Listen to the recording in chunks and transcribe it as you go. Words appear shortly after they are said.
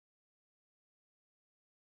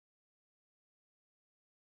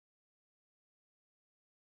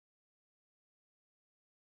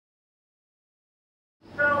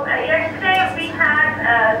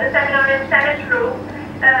the seminar in Senate Room,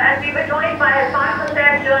 and we were joined by a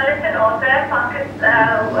Pakistan journalist and author, and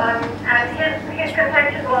his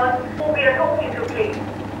contention was who we are talking to, please.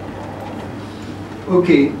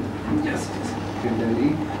 Okay. Yes.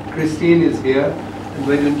 Delhi. Christine is here, and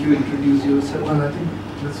why don't you introduce yourself? Well, I think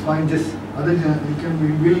that's fine. Just other than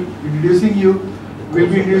we'll be introducing you. We'll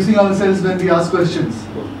be introducing ourselves when we ask questions.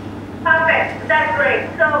 Perfect. That's great.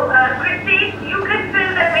 So, Christine, you can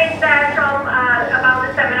fill them in there from about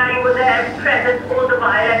the seminar. You were there present all the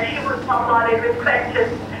while, and she was bombarded with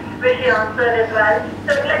questions, which she answered as well.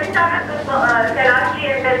 So let me start with Kailashi,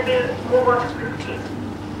 and then we'll move on to Christine.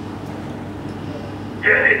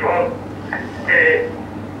 Yes, it was a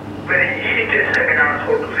very heated seminar,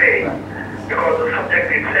 so to say, because the subject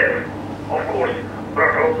itself, of course,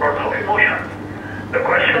 brought out lots of emotions. The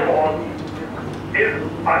question was, is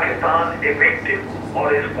Pakistan a victim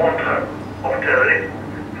or a sponsor of terrorism?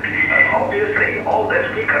 Obviously, all the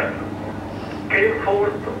speakers came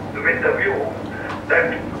forth with the view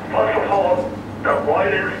that, first of all, the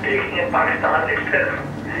violence taking in Pakistan itself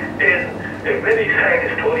is a very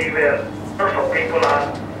sad story where lots of people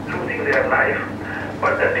are losing their life,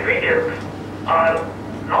 but the divisions are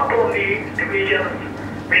not only divisions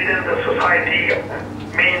within the society,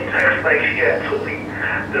 main sects like Shia and Sunni.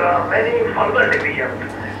 There are many further divisions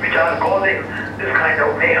which are causing this kind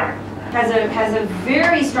of mayhem. Has a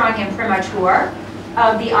very strong imprimatur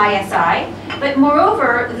of the ISI, but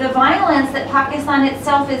moreover, the violence that Pakistan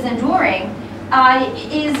itself is enduring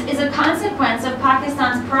is a consequence of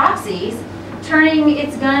Pakistan's proxies turning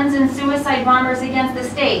its guns and suicide bombers against the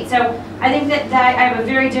state. So I think that I have a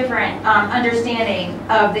very different understanding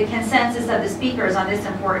of the consensus of the speakers on this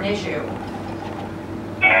important issue.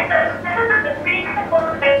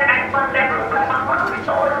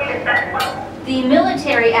 The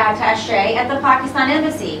military attaché at the Pakistan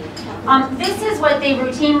embassy. This is what they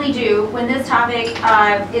routinely do when this topic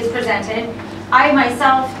is presented. I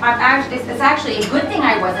myself, it's actually a good thing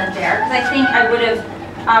I wasn't there, because I think I would have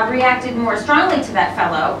reacted more strongly to that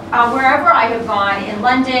fellow. Wherever I have gone, in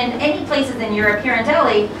London, any places in Europe, here in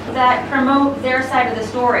Delhi, that promote their side of the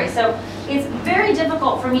story. So it's very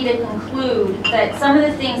difficult for me to conclude that some of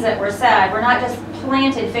the things that were said were not just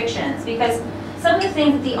planted fictions, because some of the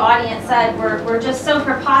things that the audience said were just so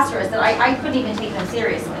preposterous that I couldn't even take them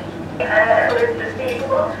seriously. And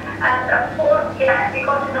of course, yes, we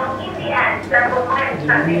got to know in the end, that was my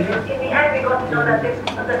understanding, in the end we got to know that this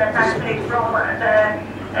was an attack from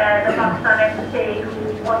the Pakistan embassy who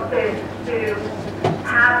wanted to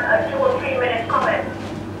have a 2 or 3 minute comment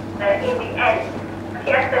in the end.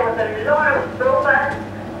 Yes, there was a lot of robust,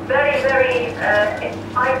 very, very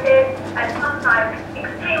excited, and sometimes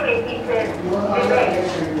extremely heated debate.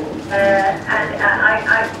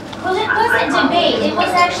 Well, it wasn't debate. It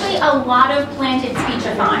was actually a lot of planted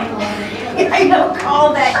speechifying. I don't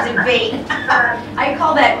call that debate. I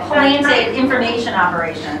call that planted information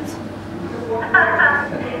operations.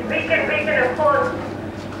 we can of course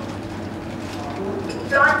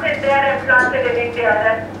planted there and planted in India.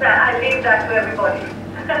 I leave that to everybody.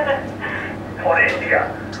 For India,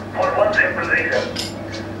 for one simple reason,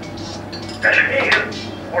 Kashmir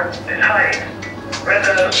would decide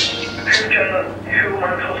whether future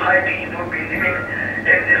human societies would be living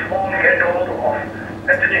in the small ghettos of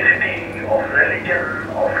ethnicity, of religion,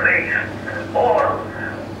 of race, or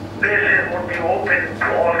places would be open to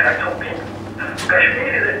all kinds of people.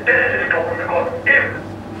 Kashmir is a test stone, because if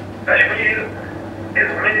Kashmir is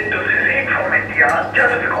made to secede from India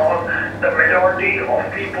just because the majority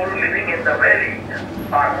of people living in the valley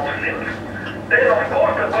are Muslims, then of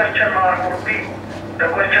course the question mark would be, the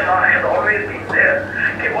question mark has always been there,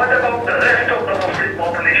 okay, what about the rest of the Muslim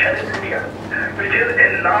population in India, which is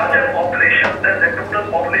a larger population than the total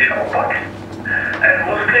population of Pakistan. And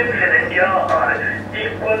Muslims in India are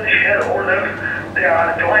equal shareholders. They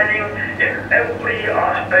are joining in every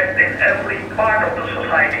aspect, in every part of the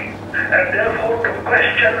society. And therefore to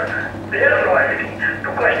question their loyalty, to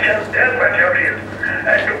question their patriotism,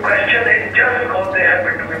 and to question it just because they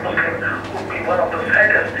happen to be Muslim would be one of the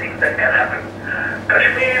saddest things that can happen.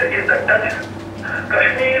 Kashmir is the touch.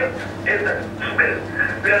 Kashmir is the spill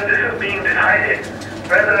where this is being decided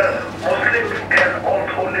whether Muslims can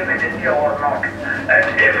also live in India or not. And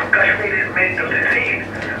if Kashmir is made to secede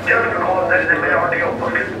just because there is a majority of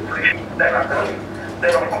Muslim population, then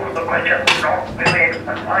of course the question would not remain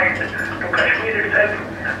confined to Kashmir itself.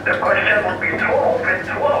 The question would be thrown open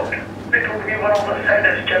throughout. It would be one of the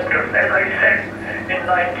saddest chapters. As I said, in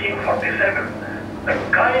 1947, the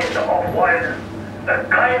kind of violence, the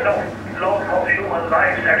kind of loss of human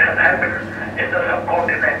lives that has happened in the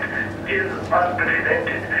subcontinent is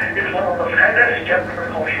unprecedented. It's one of the saddest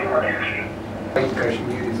chapters of human history.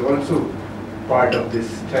 Kashmir is also part of this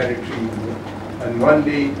territory, and one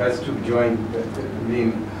day it has to join the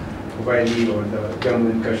main Wadi or the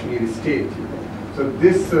Jammu and Kashmir state. So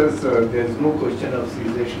this is, there is no question of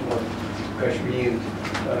secession of Kashmir.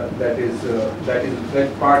 That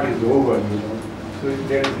part is over. So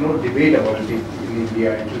there is no debate about it in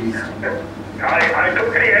India, at least. I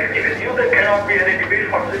totally agree with you. There cannot be any debate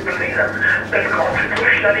for the simple reason that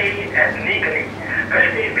constitutionally and legally,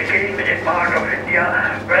 Kashmir became a part of India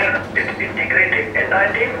when it integrated in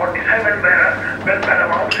 1947, when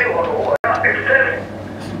Paramountcy was over. Itself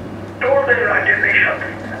told the United Nations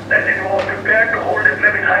that it was prepared to hold a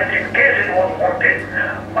plebiscite in case it was wanted,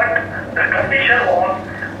 but the condition was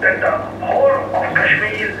that the whole of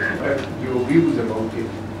Kashmir. Your views about it?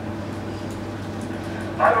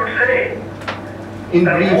 I would say in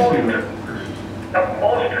the brief,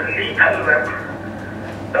 most lethal weapon,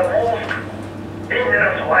 the most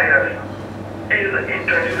dangerous virus is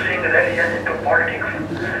introducing religion into politics.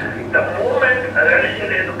 The moment religion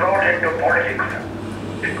is brought into politics,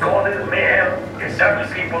 it causes mayhem, it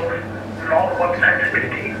touches people's normal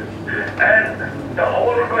sensibilities. And the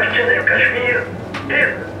whole question in Kashmir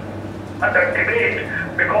is under debate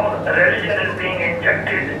because religion is being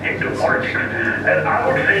injected into politics. And I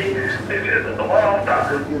would say this is one of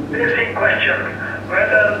the basic questions,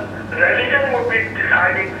 whether religion would be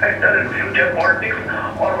deciding factor in future politics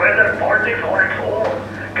or whether politics on its own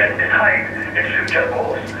can decide its future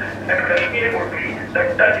course. And Kashmir would be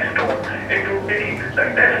the touchstone. It would be the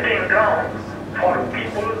testing ground for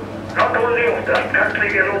people, not only of the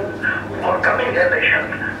country alone, for coming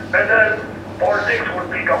generations, whether politics would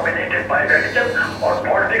be dominated by religion or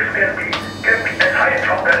politics can be kept aside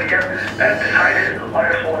from religion and decided on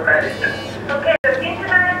its own merit. Okay, the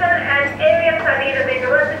International and Area Studies at the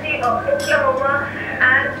University of Oklahoma,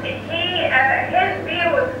 and his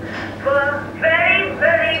views were very,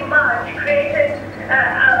 very much created a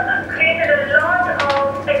lot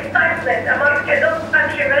of excitement amongst his own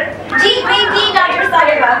countrymen. Dr.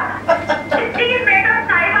 Saiba.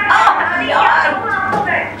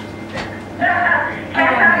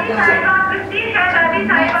 शहजादी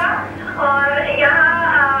साहिबा और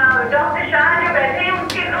यहाँ doctor Shah जो बैठे हैं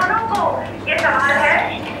उनके दोनों को ये सवाल है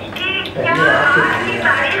कि क्या आज की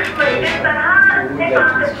तारीख में जिस तरह से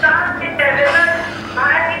पाकिस्तान से टेररिज्म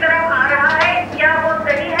भारत की तरफ आ रहा है क्या वो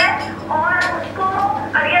सही है और उसको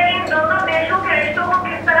अगर इन दोनों देशों के रिश्तों को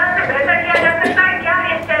किस तरह से बेहतर किया जा सकता है, क्या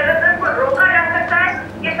इस टेररिज्म को रोका जा सकता है,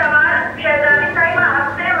 ये सवाल शहजादी साहिबा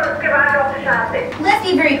आपसे और उसके बाद डॉक्टर शाह से. Let's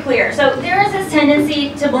be very clear. So there is this tendency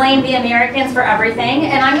to blame the Americans for everything,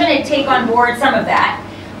 and I'm going to take on board some of that.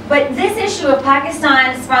 But this issue of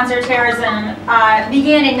Pakistan-sponsored terrorism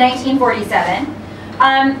began in 1947.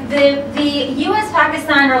 The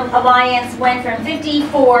U.S.-Pakistan alliance went from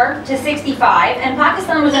 54 to 65, and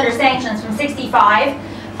Pakistan was under sanctions from 65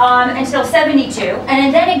 until 72,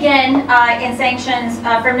 and then again in sanctions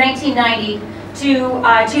from 1990 to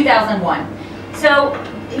 2001. So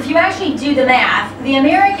if you actually do the math, the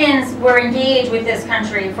Americans were engaged with this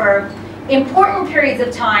country for important periods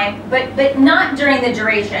of time, but not during the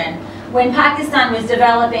duration when Pakistan was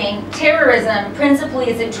developing terrorism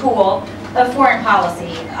principally as a tool of foreign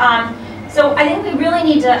policy. So I think we really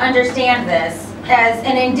need to understand this as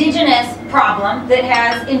an indigenous problem that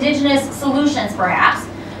has indigenous solutions, perhaps.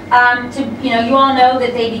 You all know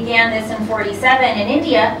that they began this in 47 in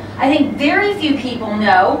India. I think very few people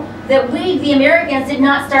know that we, the Americans, did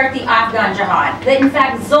not start the Afghan jihad. That in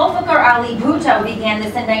fact, Zulfikar Ali Bhutto began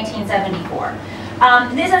this in 1974.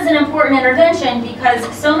 This is an important intervention because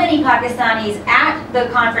so many Pakistanis at the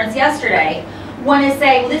conference yesterday want to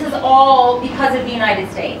say, well, this is all because of the United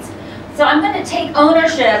States. So I'm going to take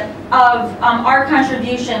ownership of our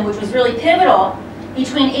contribution, which was really pivotal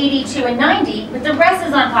between 82 and 90, but the rest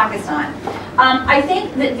is on Pakistan. I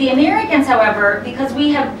think that the Americans, however, because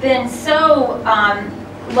we have been so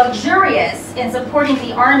luxurious in supporting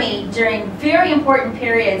the army during very important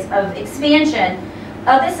periods of expansion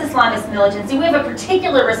of this Islamist militancy, we have a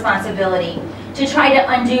particular responsibility to try to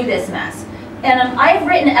undo this mess. And I've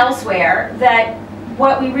written elsewhere that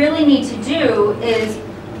what we really need to do is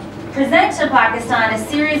present to Pakistan a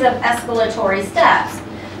series of escalatory steps.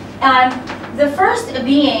 The first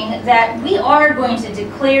being that we are going to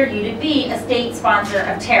declare you to be a state sponsor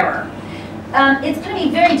of terror. It's going to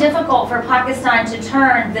be very difficult for Pakistan to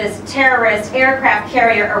turn this terrorist aircraft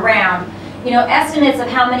carrier around. Estimates of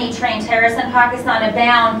how many trained terrorists in Pakistan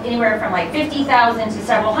abound anywhere from like 50,000 to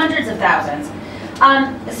several hundreds of thousands.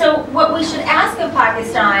 So what we should ask of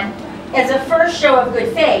Pakistan as a first show of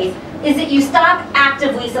good faith is that you stop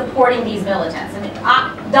actively supporting these militants. I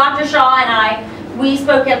mean, Dr. Shah and I, we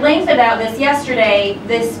spoke at length about this yesterday.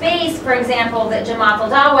 The space, for example, that Jamaat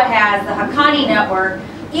al-Dawa has, the Haqqani network,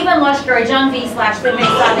 even Lashkar-e-Jhangvi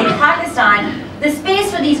 /Lashkar-e-Taiba in Pakistan, the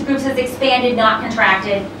space for these groups has expanded, not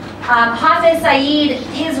contracted. Hafiz Saeed,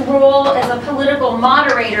 his role as a political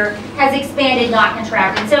moderator has expanded, not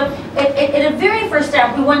contracted. So at a very first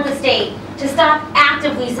step, we want the state to stop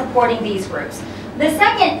actively supporting these groups. The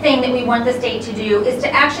second thing that we want the state to do is to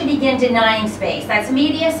actually begin denying space. That's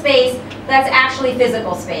media space, that's actually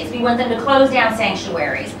physical space. We want them to close down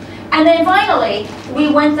sanctuaries. And then finally,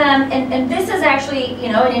 we want them, and this is actually,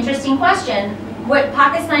 you know, an interesting question, what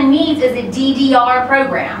Pakistan needs is a DDR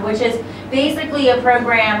program, which is basically a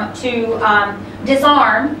program to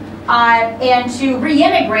disarm and to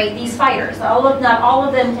reintegrate these fighters. Not all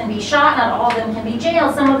of them can be shot, not all of them can be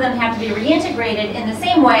jailed. Some of them have to be reintegrated in the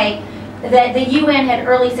same way that the UN had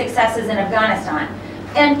early successes in Afghanistan.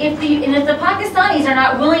 And if the Pakistanis are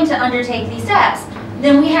not willing to undertake these steps,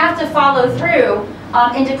 then we have to follow through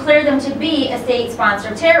and declare them to be a state sponsor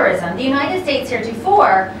of terrorism. The United States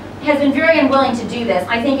heretofore has been very unwilling to do this.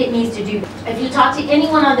 I think it needs to do this. If you talk to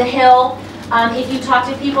anyone on the Hill, if you talk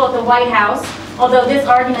to people at the White House, although this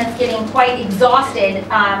argument is getting quite exhausted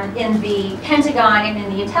in the Pentagon and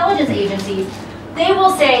in the intelligence agencies, they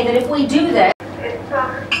will say that if we do this,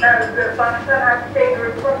 the Pakistan has to take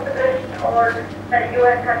responsibility, or the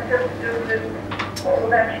US has just to do with all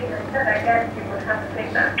that she has said. I guess you would have to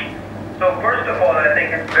take that. So first of all, I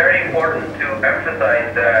think it's very important to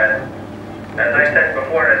emphasize that, as I said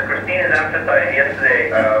before, as Christine has emphasized yesterday,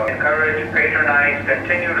 encourage, patronize,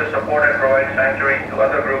 continue to support and provide sanctuaries to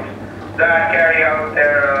other groups that carry out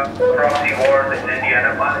their proxy wars in India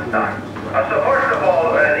and Afghanistan. So first of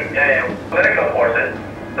all, the political forces.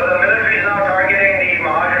 So the military is now targeting the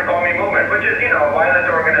Mahajar Qawmi movement, which is, you know, a violent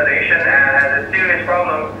organization and has a serious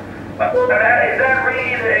problem. But is that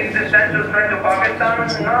really the existential threat to Pakistan?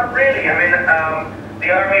 Not really. I mean, the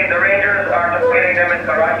army, the Rangers are deploying them in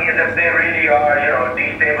Karachi as if they really are, you know,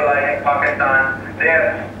 destabilizing Pakistan. They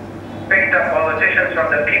have picked up politicians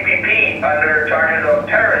from the PPP under charges of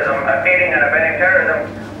terrorism, aiding and abetting terrorism,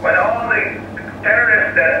 when all the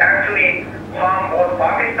terrorists that actually harm both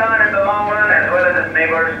Pakistan in the long run as well as its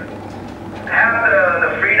neighbors have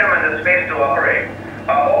the freedom and the space to operate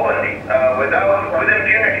openly with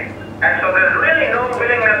impunity. And so there's really no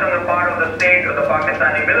willingness on the part of the state or the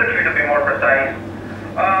Pakistani military, to be more precise,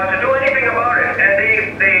 to do anything about it. And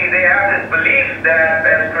they have this belief that,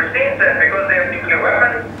 as Christine said, because they have nuclear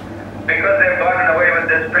weapons, because they've gotten away with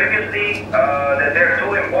this previously, that they're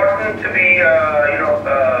too important to be,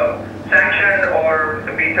 sanctioned or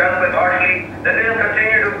to be dealt with harshly, that they'll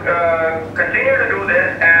continue to do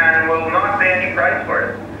this and will not pay any price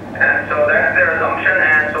for it. And so that's their assumption,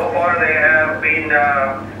 and so far they have been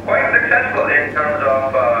quite successful in terms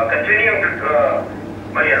of continuing to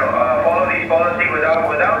follow these policies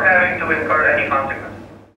without having to incur any consequences.